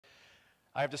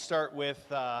I have to start with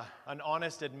an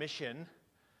honest admission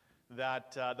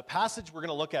that the passage we're going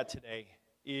to look at today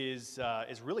is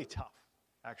really tough,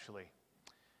 actually.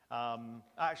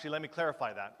 Let me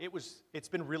clarify that. It's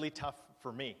been really tough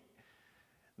for me.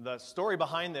 The story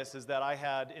behind this is that I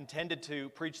had intended to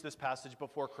preach this passage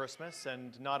before Christmas,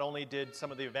 and not only did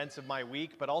some of the events of my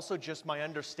week, but also just my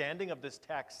understanding of this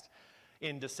text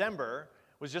in December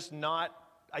was just not,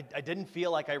 I didn't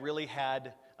feel like I really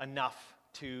had enough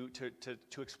to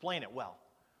explain it well.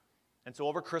 And so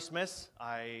over Christmas,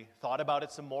 I thought about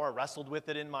it some more, wrestled with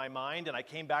it in my mind, and I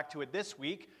came back to it this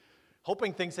week,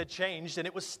 hoping things had changed, and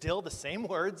it was still the same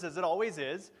words as it always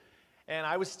is, and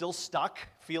I was still stuck,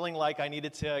 feeling like I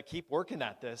needed to keep working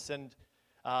at this. And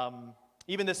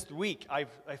even this week, I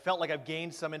felt like I've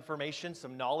gained some information,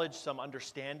 some knowledge, some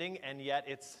understanding, and yet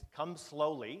it's come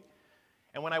slowly.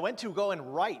 And when I went to go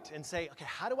and write and say, okay,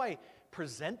 how do I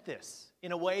present this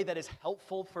in a way that is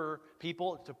helpful for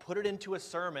people, to put it into a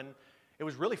sermon, it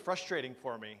was really frustrating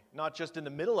for me, not just in the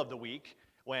middle of the week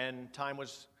when time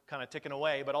was kind of ticking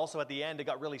away, but also at the end it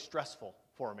got really stressful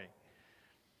for me.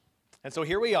 And so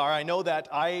here we are. I know that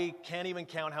I can't even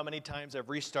count how many times I've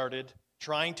restarted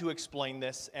trying to explain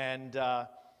this, and I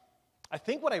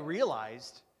think what I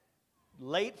realized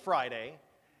late Friday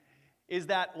is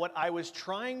that what I was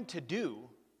trying to do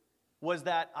was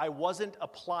that I wasn't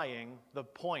applying the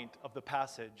point of the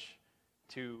passage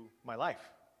to my life.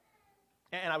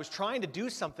 And I was trying to do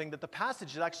something that the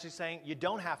passage is actually saying you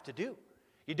don't have to do.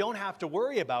 You don't have to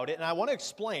worry about it, and I want to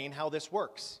explain how this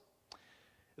works.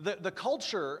 The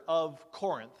culture of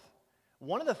Corinth,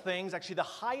 one of the things, actually the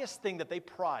highest thing that they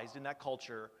prized in that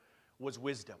culture was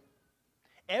wisdom.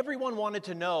 Everyone wanted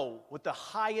to know with the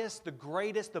highest, the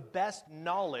greatest, the best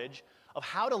knowledge of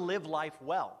how to live life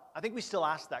well. I think we still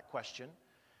ask that question,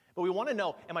 but we want to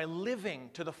know, am I living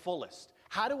to the fullest?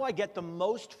 How do I get the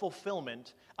most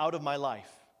fulfillment out of my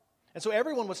life? And so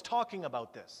everyone was talking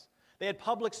about this. They had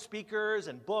public speakers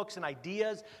and books and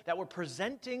ideas that were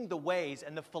presenting the ways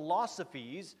and the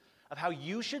philosophies of how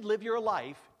you should live your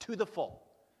life to the full.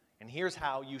 And here's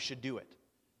how you should do it.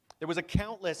 There was a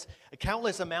countless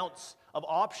amounts of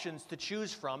options to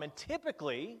choose from, and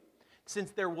typically,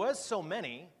 since there was so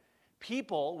many,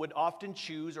 people would often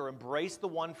choose or embrace the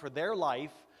one for their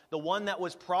life, the one that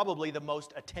was probably the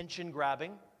most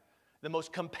attention-grabbing, the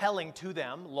most compelling to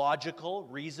them, logical,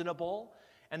 reasonable,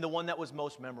 and the one that was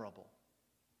most memorable.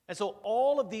 And so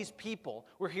all of these people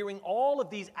were hearing all of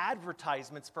these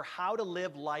advertisements for how to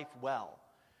live life well.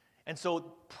 And so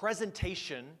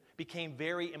presentation became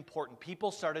very important.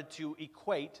 People started to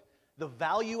equate the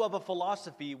value of a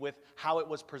philosophy with how it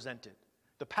was presented.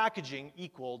 The packaging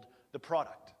equaled the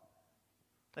product.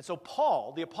 And so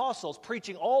Paul, the apostle, is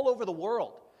preaching all over the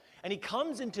world. And he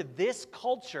comes into this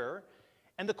culture,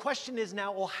 and the question is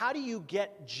now, well, how do you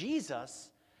get Jesus,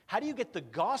 how do you get the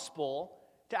gospel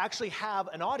to actually have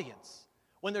an audience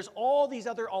when there's all these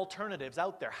other alternatives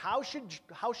out there? How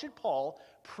should Paul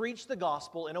preach the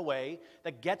gospel in a way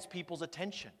that gets people's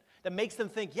attention, that makes them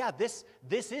think, yeah, this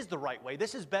is the right way,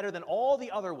 this is better than all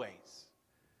the other ways?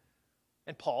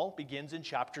 And Paul begins in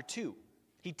chapter 2.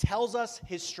 He tells us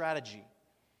his strategy.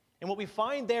 And what we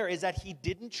find there is that he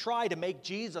didn't try to make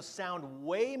Jesus sound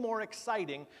way more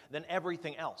exciting than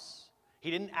everything else. He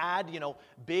didn't add,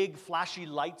 big flashy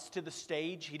lights to the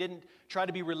stage. He didn't try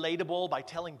to be relatable by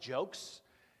telling jokes.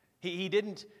 He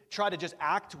didn't try to just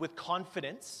act with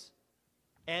confidence.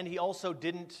 And he also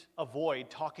didn't avoid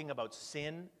talking about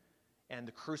sin and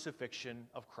the crucifixion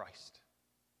of Christ.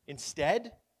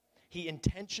 Instead, he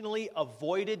intentionally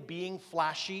avoided being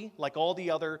flashy like all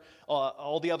the other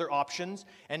options,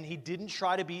 and he didn't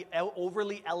try to be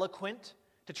overly eloquent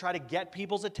to try to get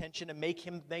people's attention and make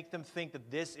them think that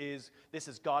this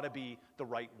has got to be the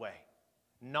right way.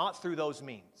 Not through those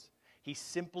means. He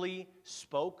simply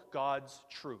spoke God's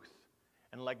truth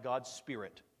and let God's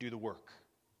Spirit do the work.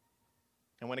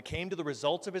 And when it came to the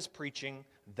results of his preaching,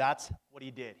 that's what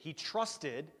he did. He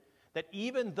trusted that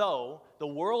even though the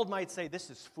world might say this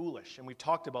is foolish, and we've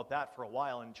talked about that for a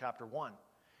while in chapter 1,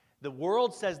 the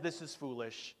world says this is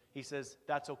foolish, he says,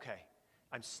 that's okay.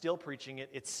 I'm still preaching it,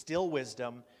 it's still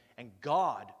wisdom, and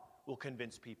God will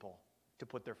convince people to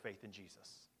put their faith in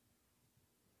Jesus.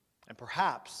 And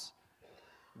perhaps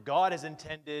God has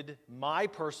intended my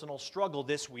personal struggle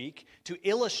this week to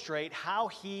illustrate how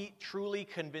he truly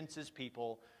convinces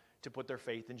people to put their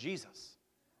faith in Jesus.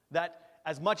 That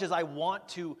as much as I want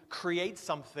to create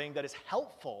something that is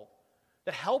helpful,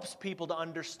 that helps people to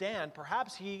understand,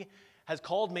 perhaps he has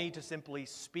called me to simply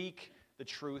speak the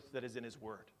truth that is in his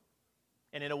word.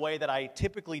 and in a way that I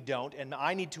typically don't, and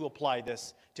I need to apply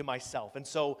this to myself. And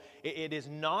so it is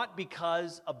not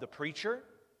because of the preacher,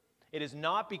 it is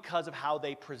not because of how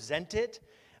they present it,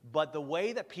 but the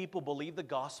way that people believe the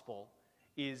gospel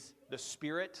is the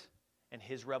Spirit and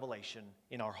His revelation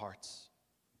in our hearts.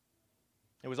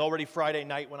 It was already Friday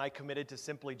night when I committed to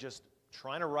simply just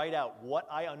trying to write out what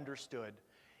I understood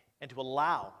and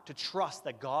to trust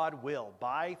that God will,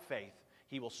 by faith,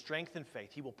 He will strengthen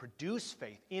faith. He will produce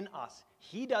faith in us.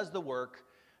 He does the work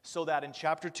so that in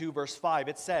chapter 2, verse 5,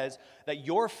 it says that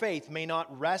your faith may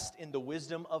not rest in the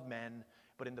wisdom of men,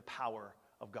 but in the power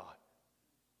of God.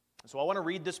 So I want to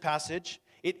read this passage.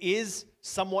 It is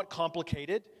somewhat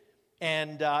complicated,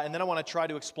 and then I want to try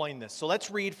to explain this. So let's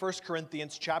read 1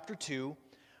 Corinthians chapter 2,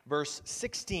 verse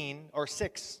 16, or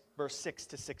 6, verse 6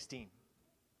 to 16.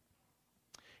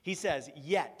 He says,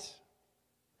 "Yet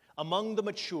among the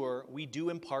mature we do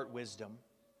impart wisdom,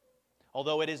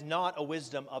 although it is not a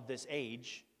wisdom of this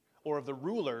age, or of the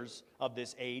rulers of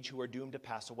this age who are doomed to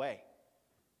pass away.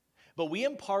 But we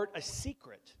impart a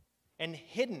secret and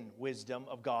hidden wisdom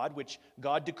of God, which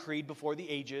God decreed before the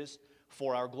ages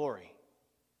for our glory.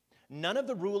 None of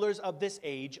the rulers of this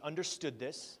age understood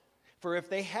this, for if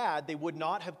they had, they would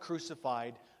not have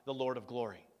crucified the Lord of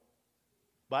glory.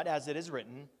 But as it is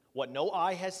written, what no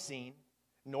eye has seen,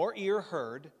 nor ear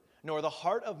heard, nor the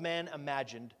heart of man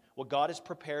imagined, what God has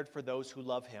prepared for those who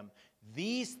love Him,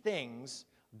 these things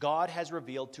God has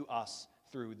revealed to us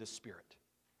through the Spirit.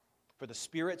 For the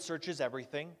Spirit searches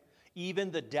everything,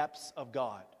 even the depths of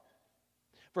God.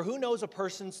 For who knows a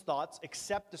person's thoughts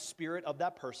except the spirit of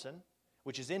that person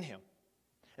which is in him?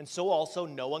 And so also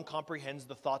no one comprehends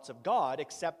the thoughts of God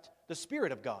except the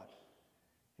Spirit of God.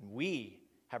 And we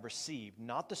have received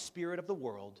not the spirit of the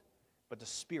world, but the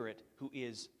Spirit who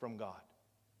is from God,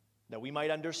 that we might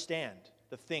understand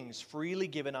the things freely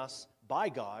given us by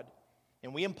God,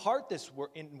 and we impart this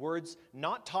in words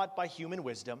not taught by human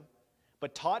wisdom,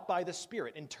 but taught by the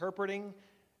Spirit, interpreting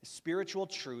spiritual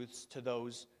truths to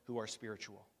those who are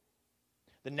spiritual.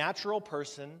 The natural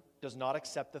person does not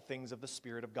accept the things of the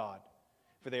Spirit of God,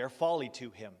 for they are folly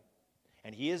to him,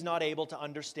 and he is not able to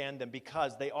understand them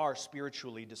because they are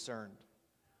spiritually discerned.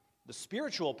 The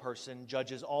spiritual person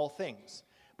judges all things,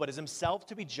 but is himself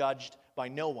to be judged by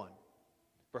no one.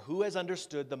 For who has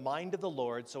understood the mind of the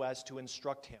Lord so as to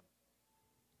instruct him?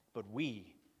 But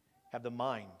we have the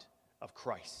mind of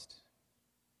Christ."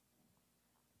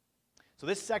 So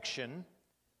this section,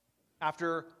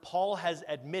 after Paul has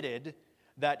admitted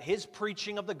that his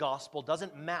preaching of the gospel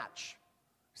doesn't match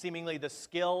seemingly the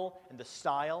skill and the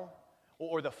style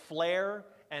or the flair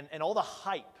and all the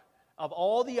hype of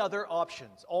all the other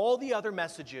options, all the other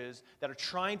messages that are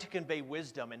trying to convey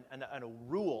wisdom and a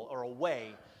rule or a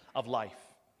way of life.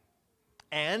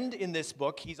 And in this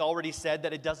book, he's already said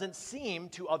that it doesn't seem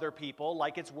to other people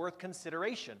like it's worth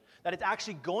consideration, that it's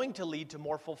actually going to lead to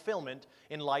more fulfillment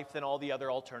in life than all the other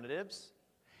alternatives.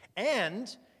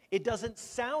 And it doesn't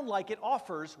sound like it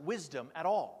offers wisdom at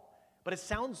all, but it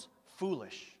sounds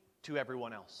foolish to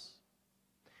everyone else.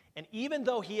 And even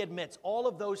though he admits all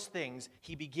of those things,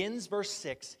 he begins verse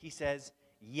 6, he says,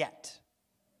 "Yet."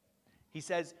 He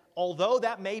says, although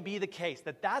that may be the case,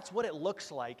 that's what it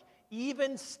looks like,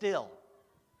 even still,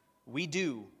 we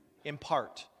do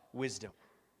impart wisdom.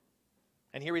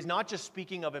 And here he's not just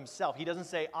speaking of himself. He doesn't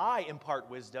say, I impart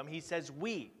wisdom. He says,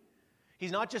 we.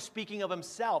 He's not just speaking of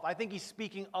himself. I think he's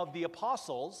speaking of the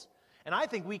apostles. And I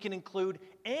think we can include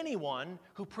anyone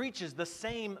who preaches the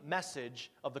same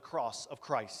message of the cross of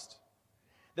Christ.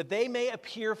 That they may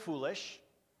appear foolish.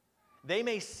 They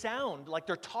may sound like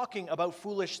they're talking about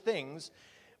foolish things.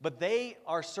 But they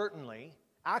are certainly,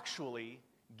 actually,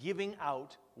 giving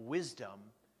out wisdom.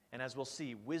 And as we'll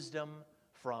see, wisdom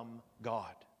from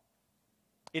God.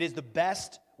 It is the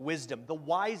best wisdom, the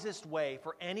wisest way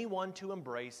for anyone to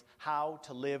embrace how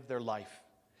to live their life.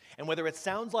 And whether it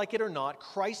sounds like it or not,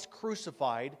 Christ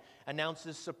crucified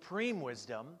announces supreme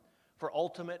wisdom for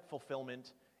ultimate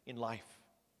fulfillment in life.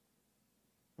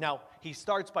 Now, he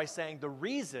starts by saying the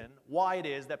reason why it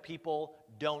is that people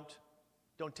don't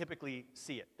typically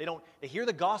see it. They hear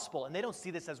the gospel and they don't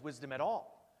see this as wisdom at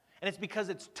all. And it's because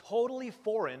it's totally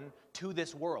foreign to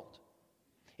this world.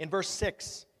 In verse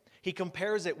 6, he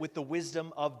compares it with the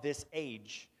wisdom of this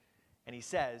age. And he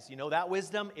says, you know that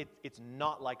wisdom? It's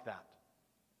not like that.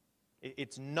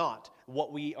 It's not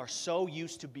what we are so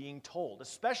used to being told.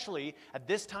 Especially at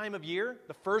this time of year,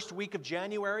 the first week of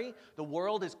January, the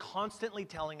world is constantly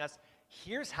telling us,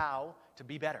 here's how to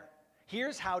be better.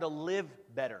 Here's how to live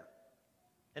better.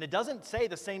 And it doesn't say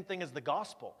the same thing as the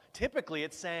gospel. Typically,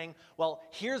 it's saying, well,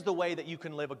 here's the way that you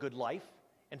can live a good life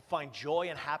and find joy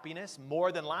and happiness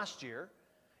more than last year.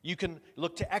 You can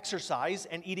look to exercise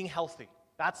and eating healthy.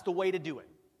 That's the way to do it.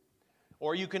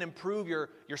 Or you can improve your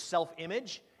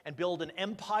self-image and build an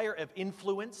empire of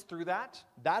influence through that.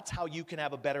 That's how you can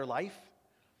have a better life.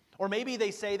 Or maybe they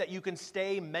say that you can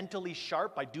stay mentally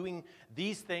sharp by doing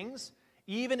these things,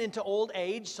 even into old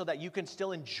age, so that you can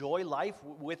still enjoy life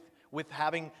with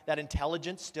having that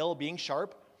intelligence still being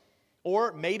sharp.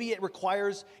 Or maybe it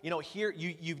requires, here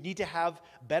you need to have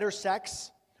better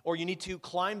sex, or you need to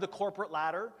climb the corporate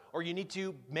ladder, or you need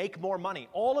to make more money.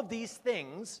 All of these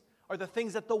things are the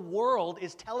things that the world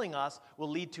is telling us will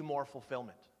lead to more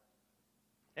fulfillment.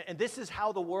 And this is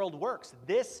how the world works.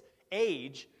 This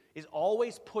age is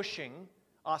always pushing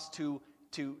us to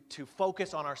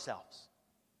focus on ourselves.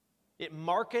 It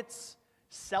markets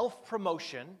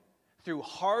self-promotion through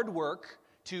hard work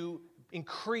to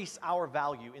increase our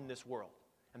value in this world.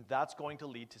 And that's going to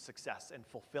lead to success and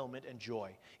fulfillment and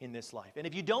joy in this life. And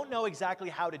if you don't know exactly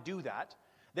how to do that,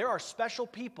 there are special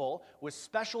people with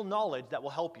special knowledge that will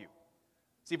help you.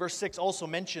 See, verse 6 also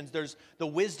mentions there's the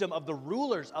wisdom of the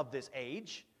rulers of this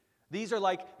age. These are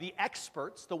like the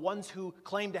experts, the ones who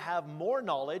claim to have more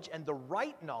knowledge and the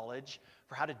right knowledge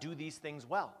for how to do these things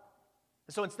well.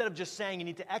 And so instead of just saying you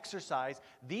need to exercise,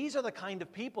 these are the kind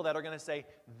of people that are going to say,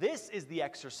 this is the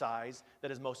exercise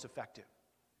that is most effective.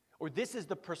 Or this is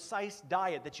the precise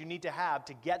diet that you need to have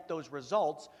to get those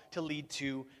results to lead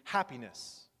to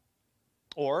happiness.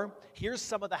 Or here's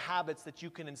some of the habits that you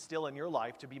can instill in your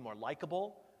life to be more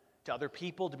likable to other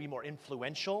people, to be more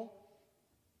influential.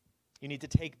 You need to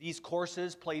take these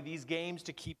courses, play these games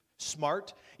to keep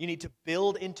smart. You need to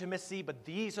build intimacy, but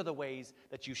these are the ways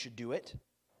that you should do it.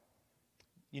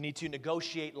 You need to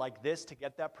negotiate like this to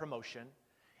get that promotion.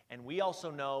 And we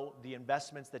also know the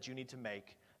investments that you need to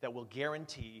make that will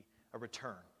guarantee a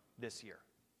return this year.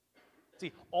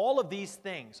 See, all of these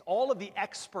things, all of the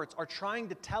experts are trying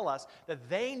to tell us that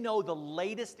they know the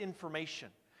latest information.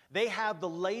 They have the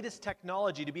latest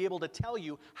technology to be able to tell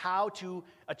you how to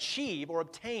achieve or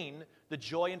obtain the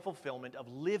joy and fulfillment of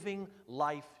living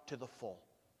life to the full.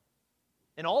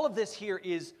 And all of this here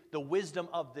is the wisdom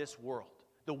of this world,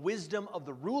 the wisdom of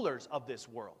the rulers of this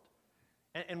world.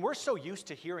 And we're so used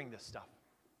to hearing this stuff.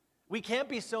 We can't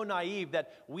be so naive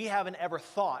that we haven't ever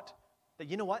thought that,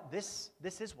 you know what, this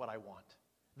is what I want.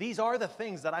 These are the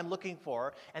things that I'm looking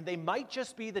for, and they might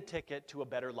just be the ticket to a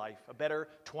better life, a better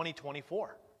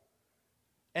 2024.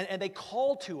 And they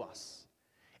call to us.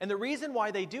 And the reason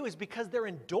why they do is because they're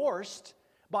endorsed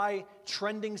by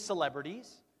trending celebrities,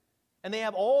 and they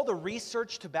have all the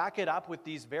research to back it up with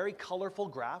these very colorful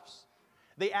graphs.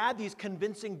 They add these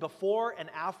convincing before and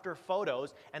after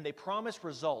photos, and they promise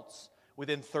results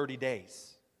within 30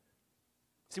 days.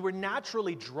 See, we're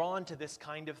naturally drawn to this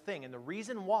kind of thing, and the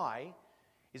reason why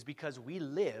is because we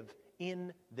live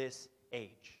in this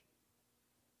age.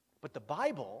 But the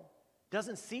Bible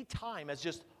doesn't see time as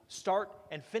just start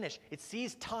and finish. It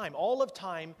sees time, all of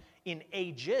time, in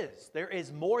ages. There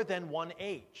is more than one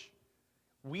age.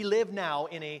 We live now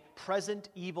in a present,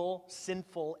 evil,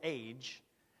 sinful age,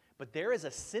 but there is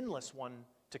a sinless one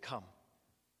to come.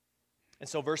 And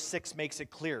so verse 6 makes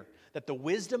it clear that the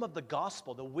wisdom of the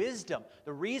gospel,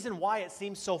 the reason why it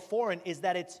seems so foreign is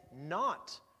that it's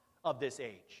not of this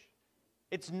age.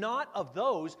 It's not of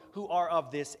those who are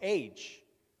of this age.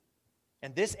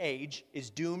 And this age is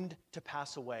doomed to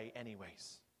pass away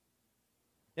anyways.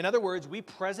 In other words, we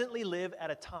presently live at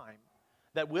a time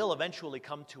that will eventually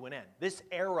come to an end. This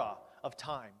era of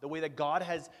time, the way that God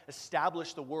has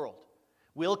established the world,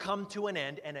 will come to an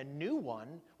end, and a new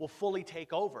one will fully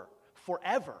take over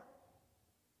forever.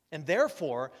 And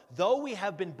therefore, though we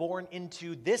have been born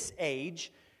into this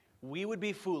age, we would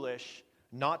be foolish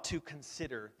not to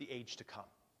consider the age to come.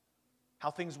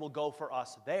 How things will go for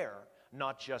us there,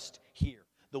 not just here.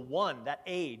 The one, that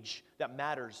age that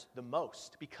matters the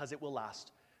most, because it will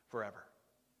last forever.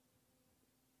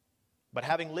 But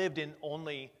having lived in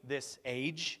only this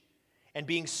age, and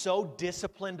being so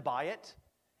disciplined by it,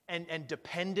 and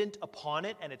dependent upon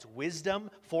it and its wisdom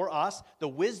for us, the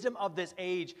wisdom of this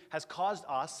age has caused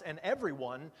us and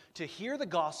everyone to hear the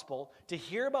gospel, to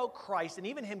hear about Christ, and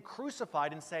even Him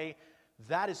crucified, and say,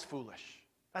 that is foolish.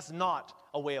 That's not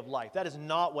a way of life. That is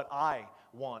not what I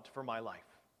want for my life.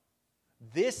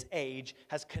 This age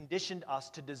has conditioned us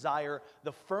to desire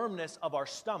the firmness of our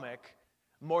stomach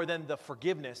more than the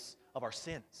forgiveness of our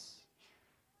sins.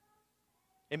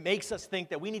 It makes us think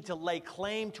that we need to lay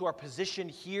claim to our position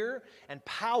here and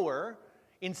power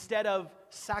instead of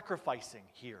sacrificing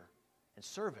here and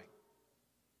serving.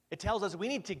 It tells us we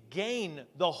need to gain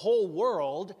the whole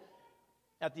world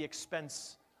at the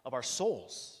expense of our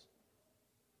souls.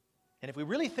 And if we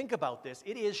really think about this,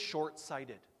 it is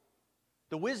short-sighted.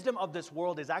 The wisdom of this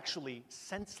world is actually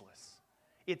senseless.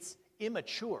 It's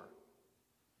immature.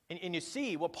 And you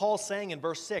see what Paul's saying in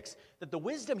verse 6, that the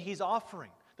wisdom he's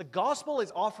offering, the gospel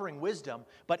is offering wisdom,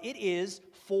 but it is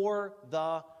for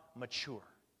the mature.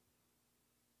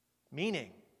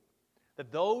 Meaning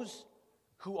that those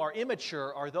who are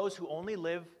immature are those who only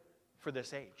live for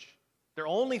this age. They're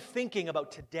only thinking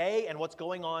about today and what's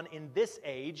going on in this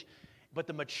age, but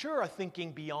the mature are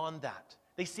thinking beyond that.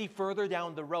 They see further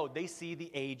down the road. They see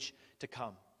the age to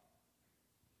come.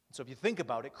 So if you think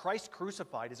about it, Christ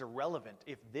crucified is irrelevant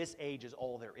if this age is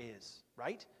all there is,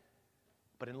 right?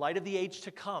 But in light of the age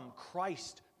to come,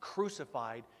 Christ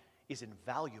crucified is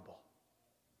invaluable.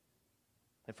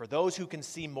 And for those who can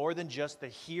see more than just the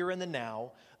here and the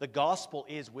now, the gospel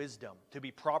is wisdom to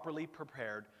be properly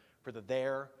prepared for the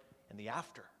there and the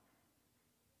after.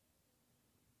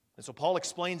 And so Paul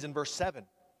explains in verse 7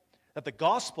 that the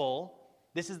gospel,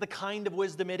 this is the kind of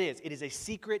wisdom it is. It is a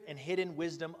secret and hidden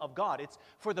wisdom of God. It's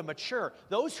for the mature,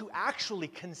 those who actually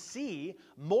can see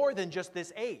more than just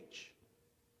this age.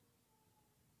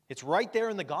 It's right there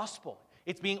in the gospel.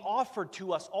 It's being offered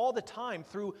to us all the time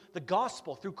through the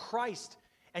gospel, through Christ,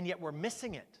 and yet we're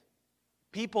missing it.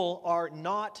 People are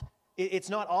not, it's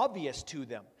not obvious to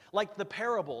them. Like the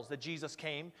parables that Jesus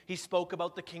came, he spoke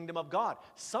about the kingdom of God.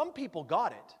 Some people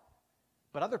got it,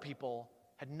 but other people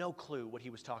had no clue what he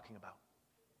was talking about.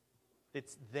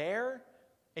 It's there,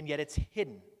 and yet it's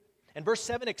hidden. And verse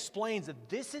 7 explains that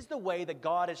this is the way that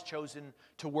God has chosen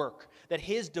to work, that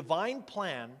his divine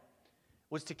plan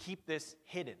was to keep this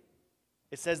hidden.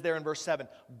 It says there in verse 7,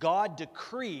 God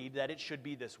decreed that it should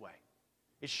be this way.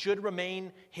 It should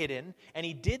remain hidden, and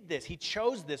he did this. He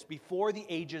chose this before the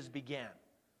ages began.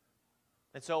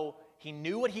 And so he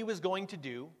knew what he was going to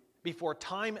do before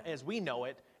time as we know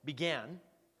it began,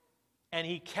 and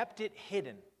he kept it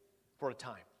hidden for a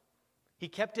time. He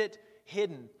kept it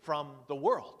hidden from the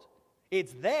world.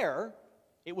 It's there,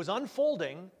 it was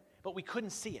unfolding, but we couldn't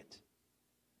see it.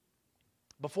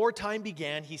 Before time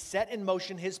began, he set in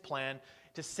motion his plan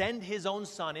to send his own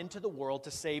son into the world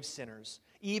to save sinners,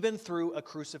 even through a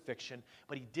crucifixion,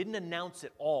 but he didn't announce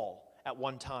it all at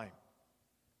one time.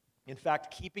 In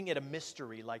fact, keeping it a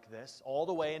mystery like this all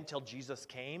the way until Jesus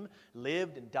came,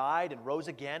 lived and died and rose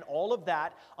again, all of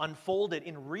that unfolded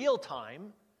in real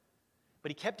time, but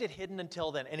he kept it hidden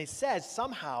until then. And it says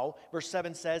somehow, verse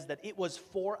 7 says that it was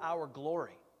for our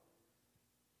glory.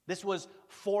 This was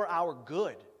for our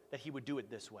good that he would do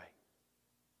it this way.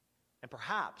 And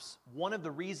perhaps one of the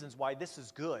reasons why this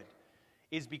is good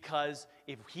is because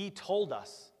if he told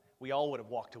us, we all would have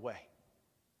walked away.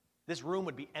 This room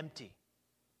would be empty.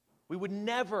 We would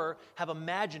never have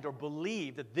imagined or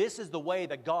believed that this is the way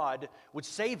that God would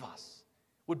save us,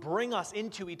 would bring us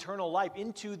into eternal life,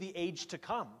 into the age to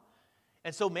come.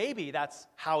 And so maybe that's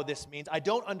how this means. I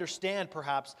don't understand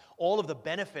perhaps all of the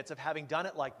benefits of having done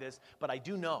it like this, but I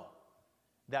do know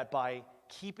that by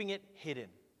keeping it hidden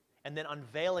and then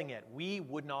unveiling it, we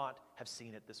would not have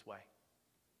seen it this way.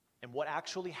 And what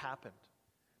actually happened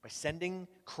by sending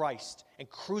Christ and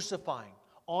crucifying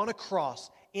on a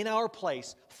cross in our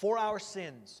place for our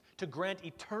sins to grant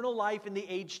eternal life in the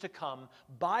age to come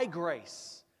by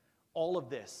grace, all of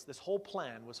this whole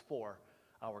plan was for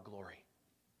our glory.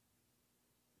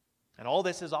 And all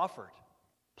this is offered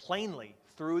plainly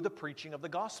through the preaching of the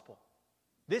gospel.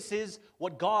 This is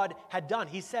what God had done.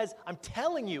 He says, I'm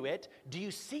telling you it. Do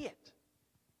you see it?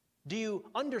 Do you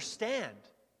understand?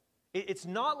 It's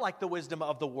not like the wisdom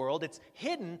of the world. It's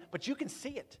hidden, but you can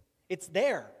see it. It's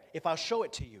there if I'll show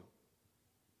it to you.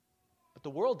 But the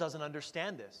world doesn't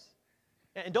understand this.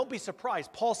 And don't be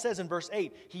surprised. Paul says in verse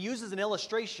 8, he uses an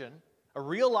illustration, a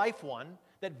real life one,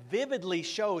 that vividly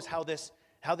shows how this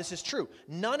is true.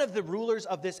 None of the rulers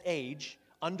of this age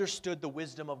understood the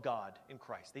wisdom of God in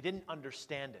Christ. They didn't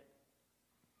understand it.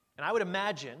 And I would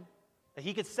imagine that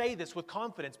he could say this with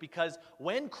confidence because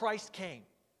when Christ came,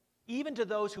 even to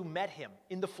those who met him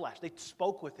in the flesh, they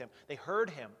spoke with him, they heard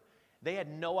him, they had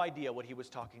no idea what he was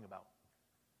talking about.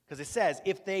 Because it says,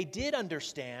 if they did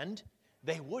understand,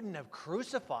 they wouldn't have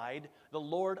crucified the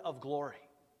Lord of glory.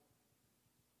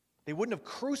 They wouldn't have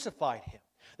crucified him.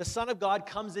 The Son of God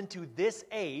comes into this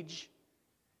age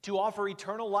to offer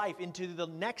eternal life into the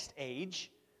next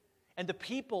age, and the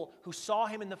people who saw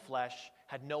him in the flesh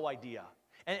had no idea.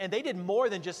 And they did more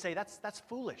than just say, that's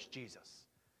foolish, Jesus,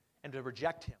 and to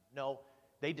reject him. No,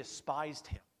 they despised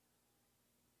him.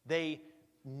 They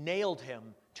nailed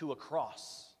him to a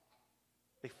cross.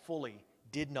 They fully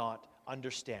did not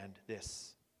understand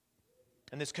this.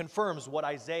 And this confirms what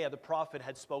Isaiah the prophet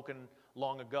had spoken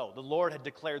long ago. The Lord had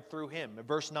declared through him. In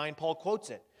verse 9, Paul quotes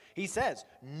it. He says,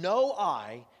 no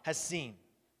eye has seen,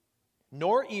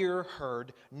 nor ear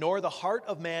heard, nor the heart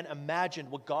of man imagined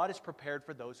what God has prepared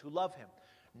for those who love him.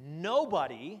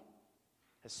 Nobody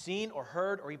has seen or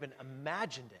heard or even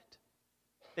imagined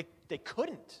it. They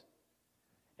couldn't.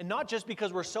 And not just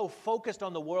because we're so focused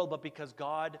on the world, but because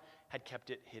God had kept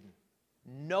it hidden.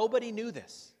 Nobody knew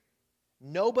this.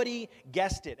 Nobody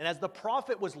guessed it. And as the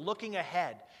prophet was looking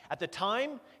ahead, at the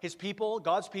time, his people,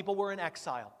 God's people, were in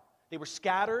exile. They were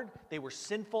scattered, they were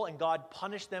sinful, and God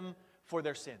punished them for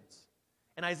their sins.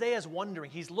 And Isaiah is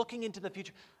wondering, he's looking into the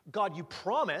future. God, you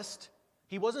promised.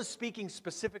 He wasn't speaking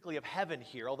specifically of heaven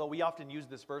here, although we often use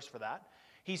this verse for that.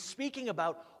 He's speaking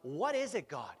about, what is it,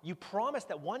 God? You promised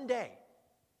that one day,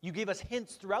 you gave us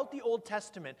hints throughout the Old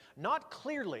Testament, not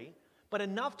clearly, but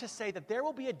enough to say that there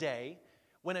will be a day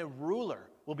when a ruler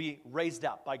will be raised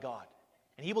up by God.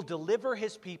 And he will deliver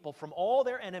his people from all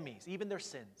their enemies, even their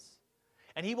sins.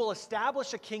 And he will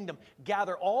establish a kingdom,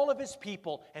 gather all of his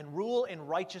people, and rule in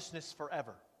righteousness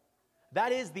forever.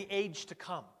 That is the age to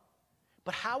come.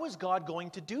 But how is God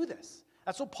going to do this?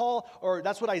 That's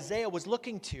what Isaiah was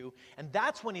looking to. And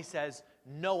that's when he says,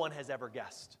 no one has ever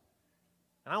guessed.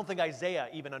 And I don't think Isaiah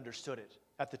even understood it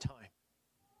at the time.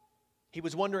 He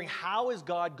was wondering, how is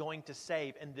God going to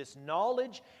save? And this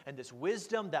knowledge and this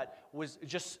wisdom that was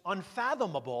just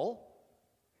unfathomable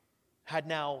had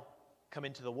now come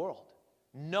into the world.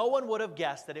 No one would have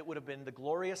guessed that it would have been the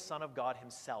glorious Son of God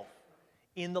himself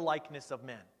in the likeness of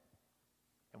men.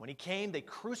 And when he came, they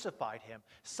crucified him.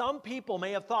 Some people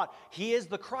may have thought, he is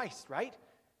the Christ, right?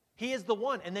 He is the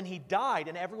one. And then he died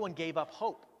and everyone gave up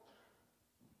hope.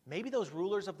 Maybe those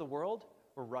rulers of the world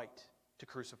were right to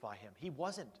crucify him. He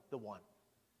wasn't the one.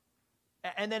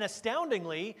 And then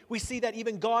astoundingly, we see that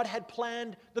even God had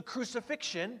planned the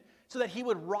crucifixion so that he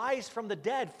would rise from the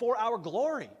dead for our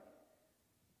glory.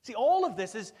 See, all of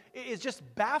this is just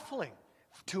baffling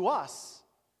to us.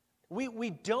 We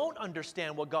don't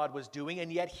understand what God was doing,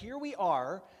 and yet here we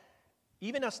are,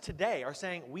 even us today, are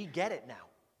saying, we get it now.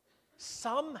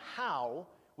 Somehow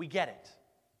we get it.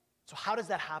 So how does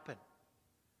that happen?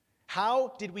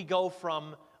 How did we go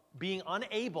from being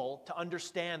unable to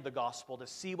understand the gospel, to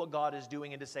see what God is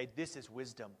doing, and to say, this is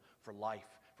wisdom for life,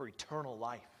 for eternal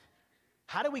life?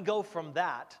 How do we go from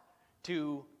that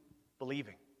to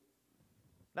believing?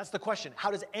 That's the question.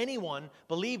 How does anyone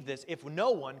believe this if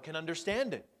no one can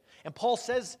understand it? And Paul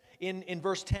says in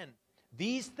verse 10,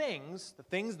 these things,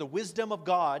 the wisdom of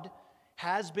God,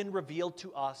 has been revealed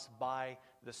to us by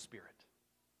the Spirit.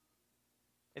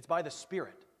 It's by the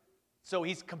Spirit. So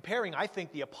he's comparing, I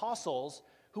think, the apostles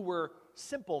who were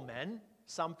simple men,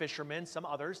 some fishermen, some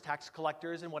others, tax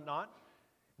collectors and whatnot.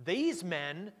 These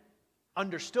men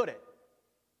understood it.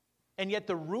 And yet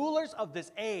the rulers of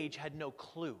this age had no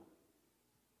clue.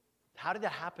 How did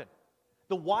that happen?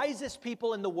 The wisest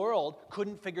people in the world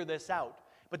couldn't figure this out.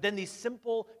 But then these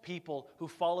simple people who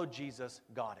followed Jesus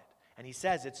got it. And he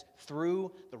says it's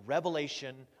through the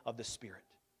revelation of the Spirit.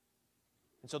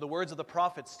 And so the words of the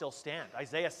prophets still stand.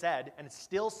 Isaiah said, and it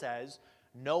still says,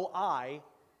 no eye,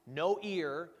 no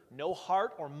ear, no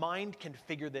heart or mind can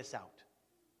figure this out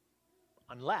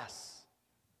unless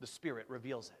the Spirit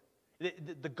reveals it.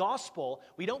 The gospel,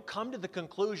 we don't come to the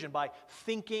conclusion by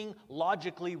thinking,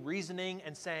 logically, reasoning,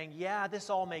 and saying, yeah,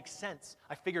 this all makes sense.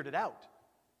 I figured it out.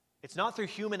 It's not through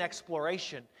human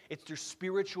exploration. It's through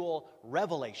spiritual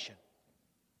revelation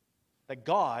that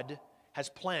God has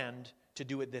planned to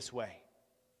do it this way.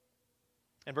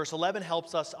 And verse 11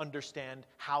 helps us understand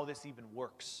how this even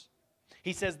works.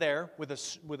 He says there, with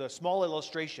a small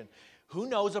illustration, who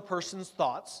knows a person's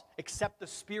thoughts except the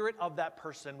spirit of that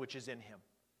person which is in him?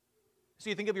 So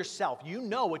you think of yourself. You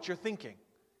know what you're thinking.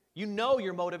 You know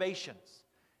your motivations.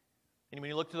 And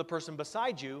when you look to the person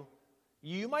beside you,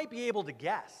 you might be able to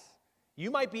guess.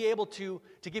 You might be able to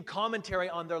give commentary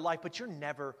on their life, but you're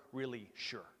never really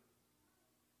sure.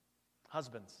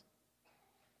 Husbands,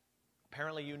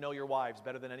 apparently you know your wives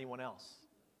better than anyone else.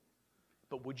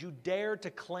 But would you dare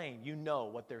to claim you know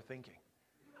what they're thinking?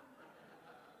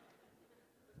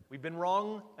 We've been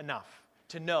wrong enough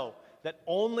to know that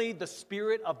only the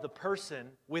spirit of the person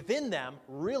within them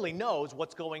really knows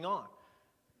what's going on.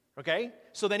 Okay?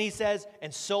 So then he says,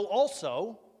 and so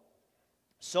also,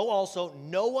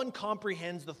 no one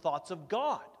comprehends the thoughts of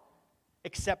God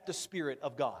except the Spirit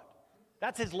of God.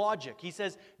 That's his logic. He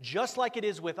says, just like it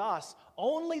is with us,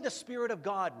 only the Spirit of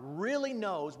God really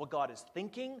knows what God is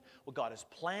thinking, what God has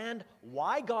planned,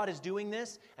 why God is doing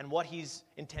this, and what he's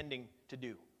intending to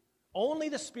do. Only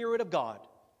the Spirit of God.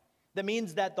 That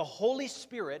means that the Holy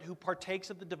Spirit, who partakes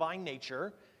of the divine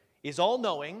nature, is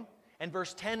all-knowing. And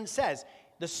verse 10 says,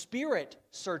 the Spirit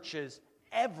searches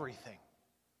everything.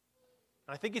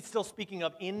 I think it's still speaking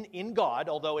of in God,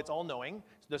 although it's all-knowing.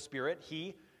 The Spirit,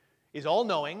 He is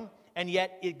all-knowing, and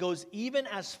yet it goes even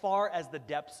as far as the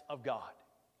depths of God.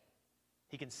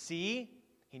 He can see,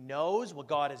 He knows what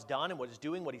God has done and what He's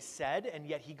doing, what He said, and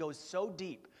yet He goes so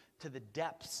deep to the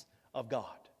depths of God.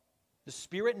 The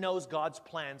Spirit knows God's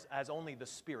plans as only the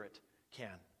Spirit can.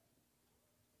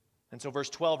 And so verse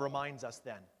 12 reminds us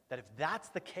then that if that's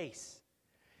the case,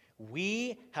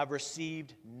 we have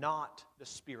received not the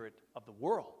spirit of the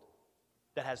world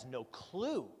that has no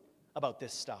clue about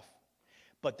this stuff,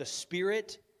 but the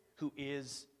Spirit who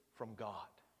is from God.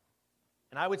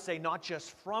 And I would say not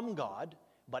just from God,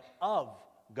 but of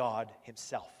God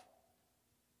Himself.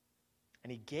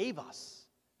 And He gave us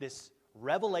this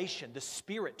revelation, the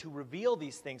Spirit, to reveal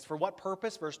these things. For what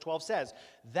purpose? Verse 12 says,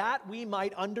 that we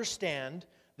might understand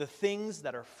the things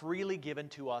that are freely given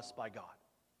to us by God.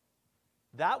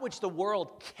 That which the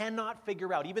world cannot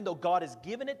figure out, even though God has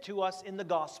given it to us in the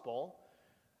gospel,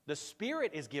 the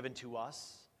Spirit is given to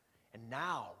us, and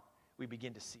now we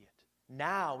begin to see it.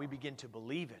 Now we begin to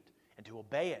believe it and to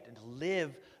obey it and to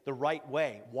live the right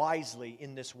way, wisely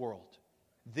in this world.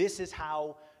 This is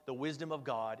how the wisdom of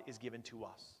God is given to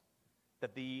us.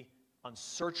 That the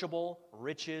unsearchable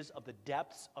riches of the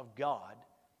depths of God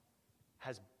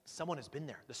someone has been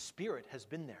there. The Spirit has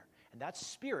been there. And that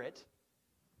Spirit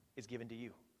is given to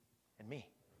you and me.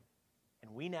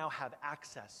 And we now have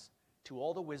access to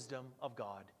all the wisdom of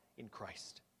God in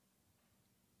Christ.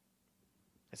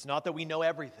 It's not that we know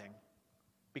everything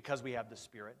because we have the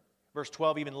Spirit. Verse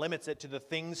 12 even limits it to the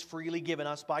things freely given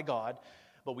us by God,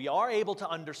 but we are able to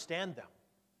understand them.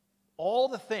 All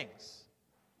the things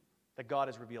that God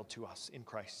has revealed to us in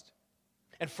Christ.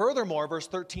 And furthermore, verse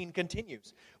 13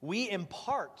 continues. We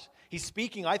impart, he's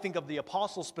speaking, I think, of the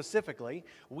apostles specifically.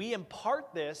 We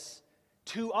impart this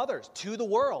to others, to the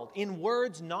world, in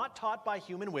words not taught by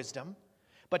human wisdom,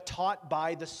 but taught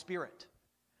by the Spirit.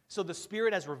 So the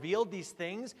Spirit has revealed these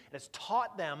things, and has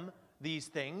taught them these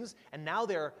things, and now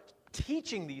they're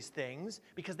teaching these things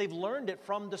because they've learned it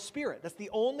from the Spirit. That's the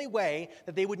only way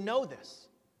that they would know this.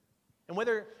 And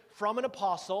whether from an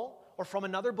apostle or from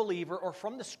another believer or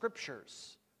from the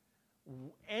Scriptures,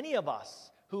 any of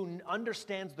us who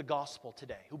understands the gospel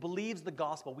today, who believes the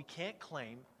gospel, we can't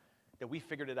claim that we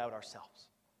figured it out ourselves.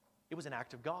 It was an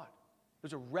act of God. It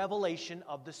was a revelation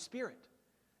of the Spirit.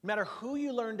 No matter who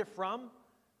you learned it from,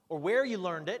 or where you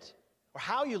learned it, or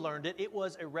how you learned it, it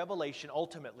was a revelation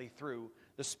ultimately through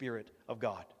the Spirit of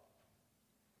God.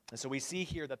 And so we see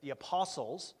here that the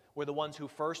apostles were the ones who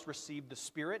first received the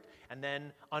Spirit and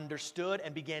then understood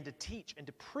and began to teach and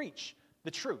to preach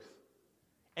the truth.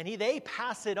 And they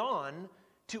pass it on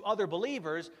to other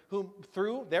believers who,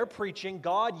 through their preaching,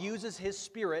 God uses His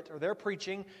Spirit, or their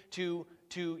preaching, to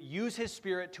use His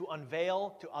Spirit to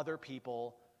unveil to other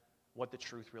people what the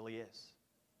truth really is.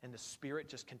 And the Spirit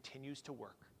just continues to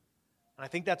work. And I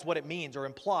think that's what it means or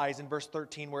implies in verse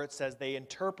 13 where it says, they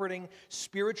interpreting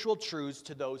spiritual truths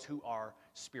to those who are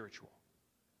spiritual.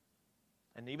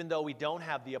 And even though we don't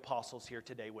have the apostles here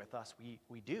today with us,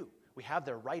 we do. We have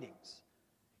their writings.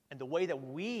 And the way that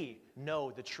we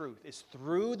know the truth is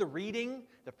through the reading,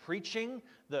 the preaching,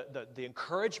 the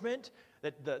encouragement,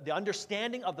 the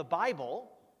understanding of the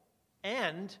Bible,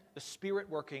 and the Spirit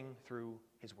working through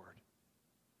His Word.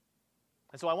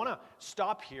 And so I want to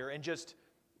stop here and just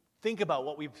think about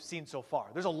what we've seen so far.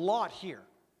 There's a lot here,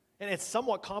 and it's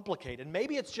somewhat complicated.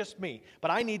 Maybe it's just me,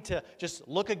 but I need to just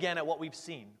look again at what we've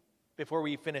seen before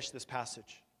we finish this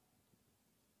passage.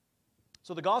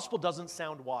 So the gospel doesn't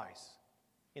sound wise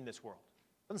in this world.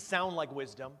 It doesn't sound like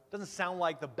wisdom. It doesn't sound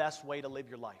like the best way to live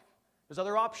your life. There's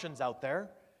other options out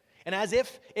there. And as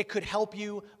if it could help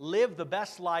you live the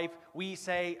best life, we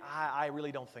say, I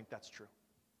really don't think that's true.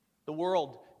 The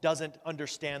world doesn't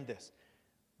understand this.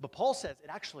 But Paul says it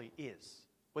actually is,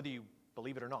 whether you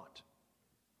believe it or not.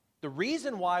 The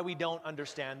reason why we don't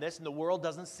understand this and the world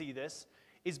doesn't see this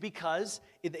is because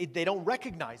they don't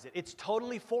recognize it. It's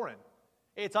totally foreign.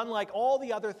 It's unlike all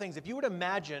the other things. If you would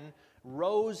imagine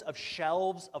rows of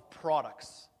shelves of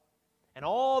products, and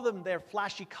all of them, they're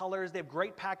flashy colors, they have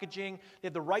great packaging, they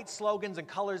have the right slogans and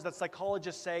colors that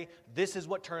psychologists say, this is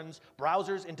what turns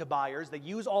browsers into buyers. They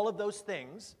use all of those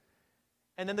things.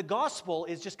 And then the gospel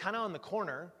is just kind of on the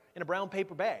corner in a brown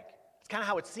paper bag. It's kind of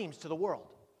how it seems to the world.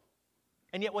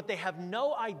 And yet what they have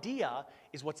no idea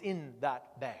is what's in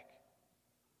that bag.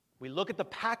 We look at the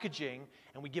packaging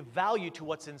and we give value to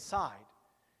what's inside.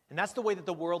 And that's the way that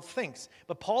the world thinks.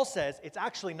 But Paul says it's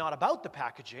actually not about the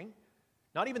packaging,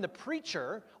 not even the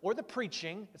preacher or the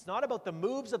preaching. It's not about the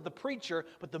moves of the preacher,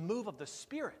 but the move of the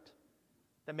Spirit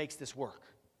that makes this work.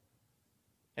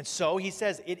 And so he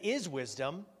says it is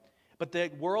wisdom, But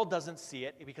the world doesn't see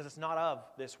it because it's not of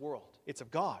this world. It's of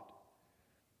God.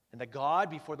 And that God,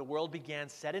 before the world began,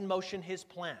 set in motion his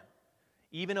plan,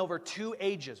 even over 2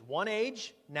 ages, one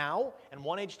age now and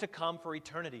one age to come for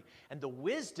eternity. And the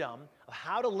wisdom of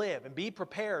how to live and be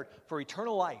prepared for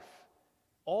eternal life,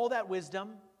 all that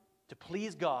wisdom to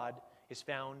please God is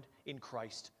found in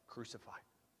Christ crucified.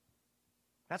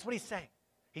 That's what he's saying.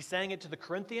 He's saying it to the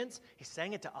Corinthians. He's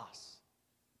saying it to us.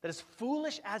 That as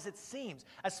foolish as it seems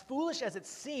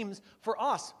for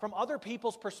us, from other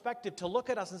people's perspective, to look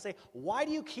at us and say, why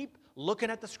do you keep looking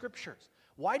at the Scriptures?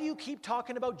 Why do you keep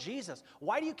talking about Jesus?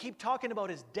 Why do you keep talking about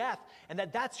his death and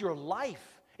that's your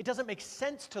life? It doesn't make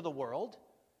sense to the world.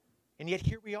 And yet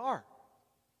here we are.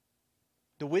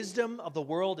 The wisdom of the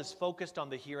world is focused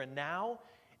on the here and now,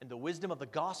 and the wisdom of the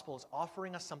gospel is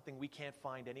offering us something we can't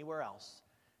find anywhere else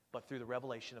but through the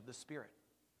revelation of the Spirit.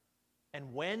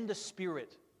 And when the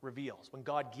Spirit reveals, when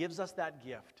God gives us that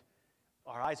gift,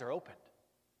 our eyes are opened,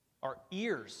 our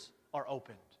ears are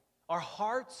opened, our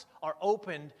hearts are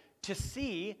opened to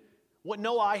see what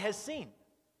no eye has seen,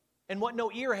 and what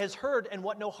no ear has heard, and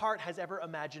what no heart has ever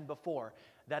imagined before.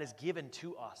 That is given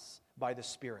to us by the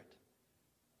Spirit.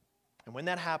 And when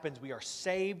that happens, we are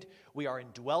saved, we are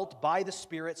indwelt by the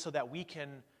Spirit so that we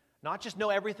can not just know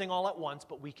everything all at once,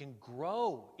 but we can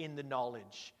grow in the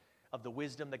knowledge of the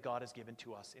wisdom that God has given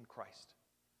to us in Christ.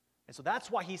 And so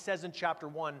that's why he says in chapter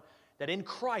 1 that in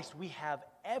Christ we have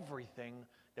everything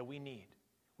that we need.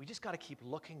 We just got to keep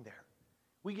looking there.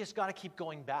 We just got to keep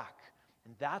going back.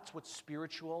 And that's what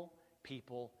spiritual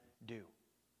people do.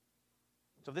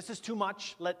 So if this is too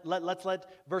much, let's let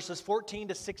verses 14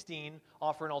 to 16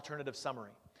 offer an alternative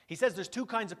summary. He says there's 2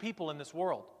 kinds of people in this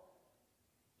world.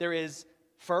 There is,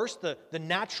 first, the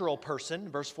natural person,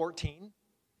 verse 14.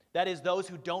 That is those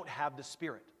who don't have the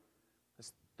Spirit.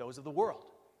 It's those of the world.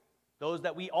 Those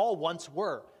that we all once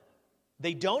were.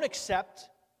 They don't accept,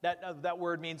 that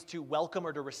word means to welcome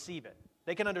or to receive it.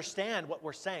 They can understand what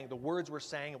we're saying, the words we're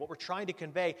saying, and what we're trying to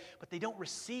convey, but they don't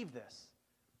receive this.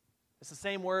 It's the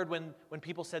same word when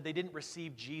people said they didn't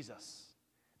receive Jesus.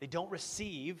 They don't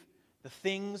receive the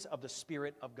things of the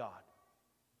Spirit of God.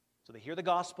 So they hear the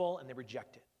gospel and they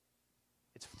reject it.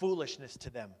 It's foolishness to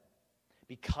them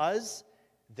because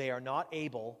they are not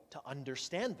able to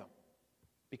understand them,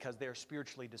 because they are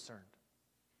spiritually discerned.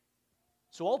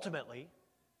 So ultimately,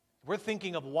 we're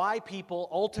thinking of why people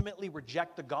ultimately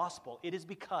reject the gospel. It is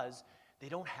because they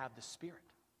don't have the Spirit.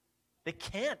 They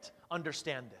can't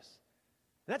understand this.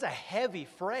 And that's a heavy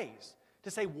phrase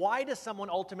to say, why does someone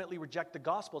ultimately reject the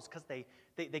gospel? It's because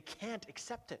they can't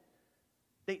accept it.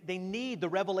 They need the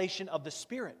revelation of the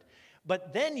Spirit.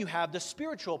 But then you have the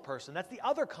spiritual person. That's the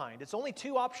other kind. It's only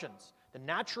 2 options, the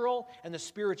natural and the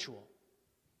spiritual.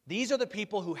 These are the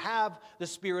people who have the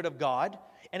Spirit of God,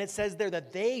 and it says there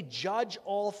that they judge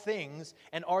all things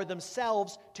and are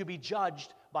themselves to be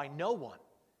judged by no one.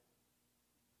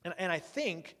 And I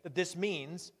think that this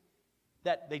means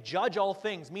that they judge all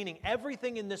things, meaning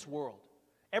everything in this world,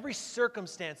 every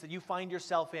circumstance that you find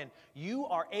yourself in, you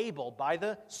are able, by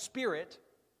the Spirit,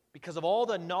 because of all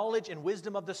the knowledge and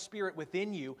wisdom of the Spirit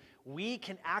within you, we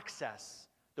can access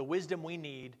the wisdom we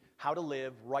need how to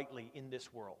live rightly in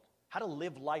this world, how to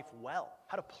live life well,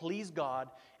 how to please God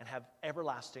and have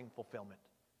everlasting fulfillment.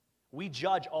 We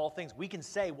judge all things. We can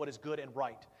say what is good and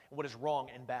right and what is wrong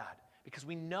and bad because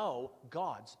we know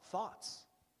God's thoughts.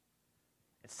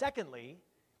 And secondly,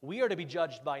 we are to be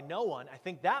judged by no one. I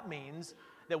think that means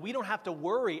that we don't have to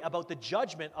worry about the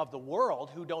judgment of the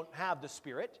world who don't have the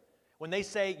Spirit. When they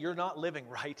say you're not living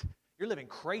right, you're living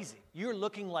crazy, you're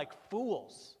looking like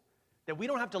fools, that we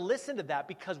don't have to listen to that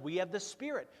because we have the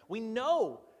Spirit. We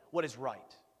know what is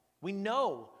right. We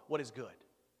know what is good.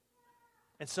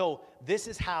 And so this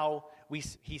is how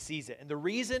he sees it. And the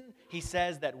reason he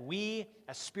says that we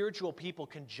as spiritual people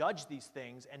can judge these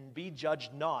things and be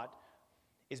judged not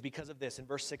is because of this. In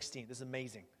verse 16, this is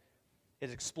amazing.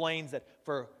 It explains that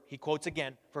he quotes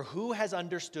again, "For who has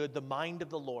understood the mind of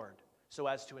the Lord so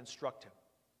as to instruct him?"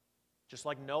 Just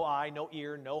like no eye, no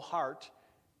ear, no heart,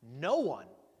 no one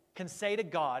can say to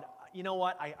God, you know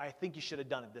what, I think you should have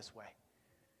done it this way.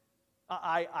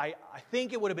 I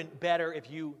think it would have been better if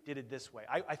you did it this way.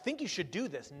 I think you should do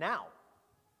this now.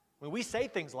 I mean, we say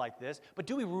things like this, but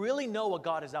do we really know what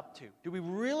God is up to? Do we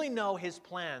really know his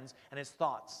plans and his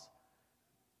thoughts?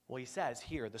 Well, he says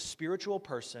here, the spiritual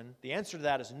person, the answer to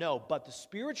that is no, but the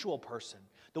spiritual person,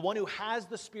 the one who has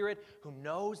the Spirit, who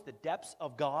knows the depths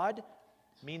of God,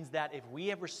 means that if we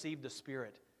have received the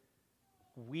Spirit,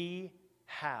 we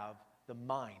have the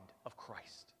mind of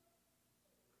Christ.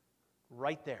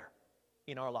 Right there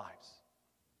in our lives.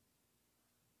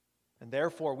 And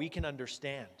therefore, we can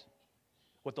understand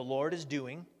what the Lord is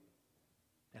doing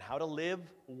and how to live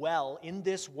well in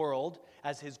this world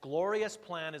as his glorious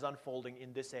plan is unfolding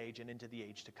in this age and into the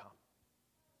age to come.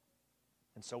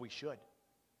 And so we should.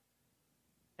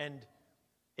 And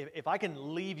if I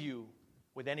can leave you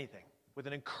with anything, with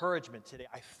an encouragement today,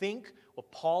 I think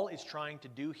what Paul is trying to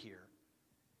do here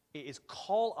is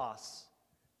call us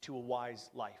to a wise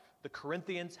life. The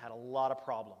Corinthians had a lot of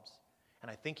problems. And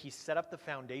I think he set up the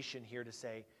foundation here to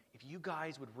say, if you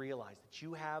guys would realize that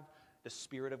you have the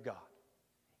Spirit of God,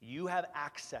 you have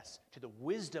access to the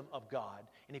wisdom of God,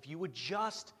 and if you would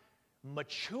just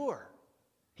mature.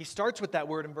 He starts with that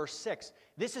word in verse 6.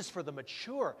 This is for the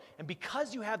mature. And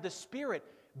because you have the Spirit,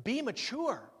 be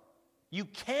mature. You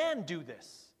can do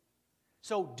this.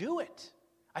 So do it.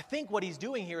 I think what he's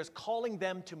doing here is calling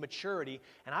them to maturity.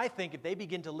 And I think if they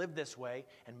begin to live this way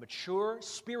and mature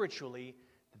spiritually,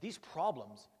 that these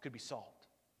problems could be solved.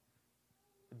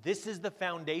 This is the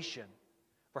foundation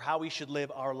for how we should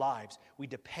live our lives. We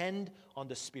depend on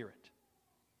the Spirit.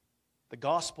 The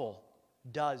gospel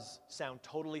does sound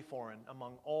totally foreign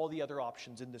among all the other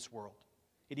options in this world.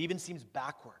 It even seems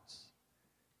backwards.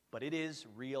 But it is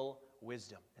real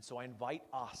wisdom. And so I invite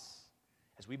us,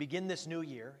 as we begin this new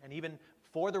year, and even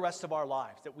for the rest of our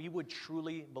lives, that we would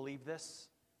truly believe this,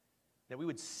 that we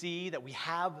would see that we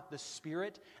have the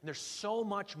Spirit, and there's so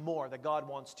much more that God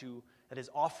wants to, that is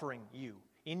offering you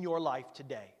in your life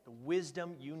today, the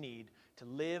wisdom you need to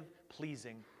live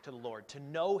pleasing to the Lord, to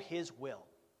know His will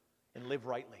and live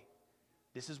rightly.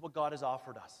 This is what God has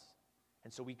offered us.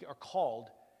 And so we are called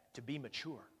to be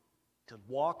mature, to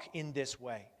walk in this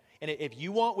way. And if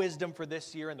you want wisdom for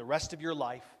this year and the rest of your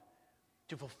life,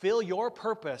 to fulfill your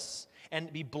purpose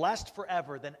and be blessed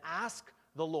forever, then ask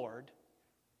the Lord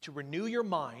to renew your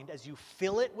mind as you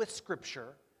fill it with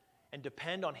Scripture and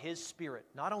depend on His Spirit,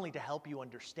 not only to help you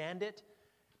understand it,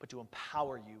 but to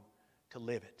empower you to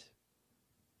live it.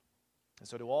 And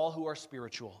so to all who are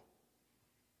spiritual,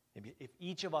 if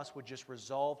each of us would just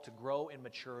resolve to grow in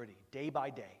maturity day by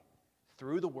day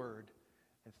through the Word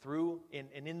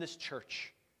and in this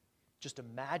church, just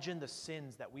imagine the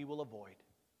sins that we will avoid.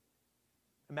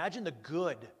 Imagine the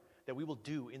good that we will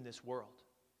do in this world.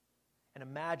 And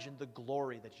imagine the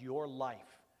glory that your life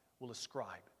will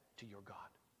ascribe to your God.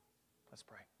 Let's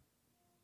pray.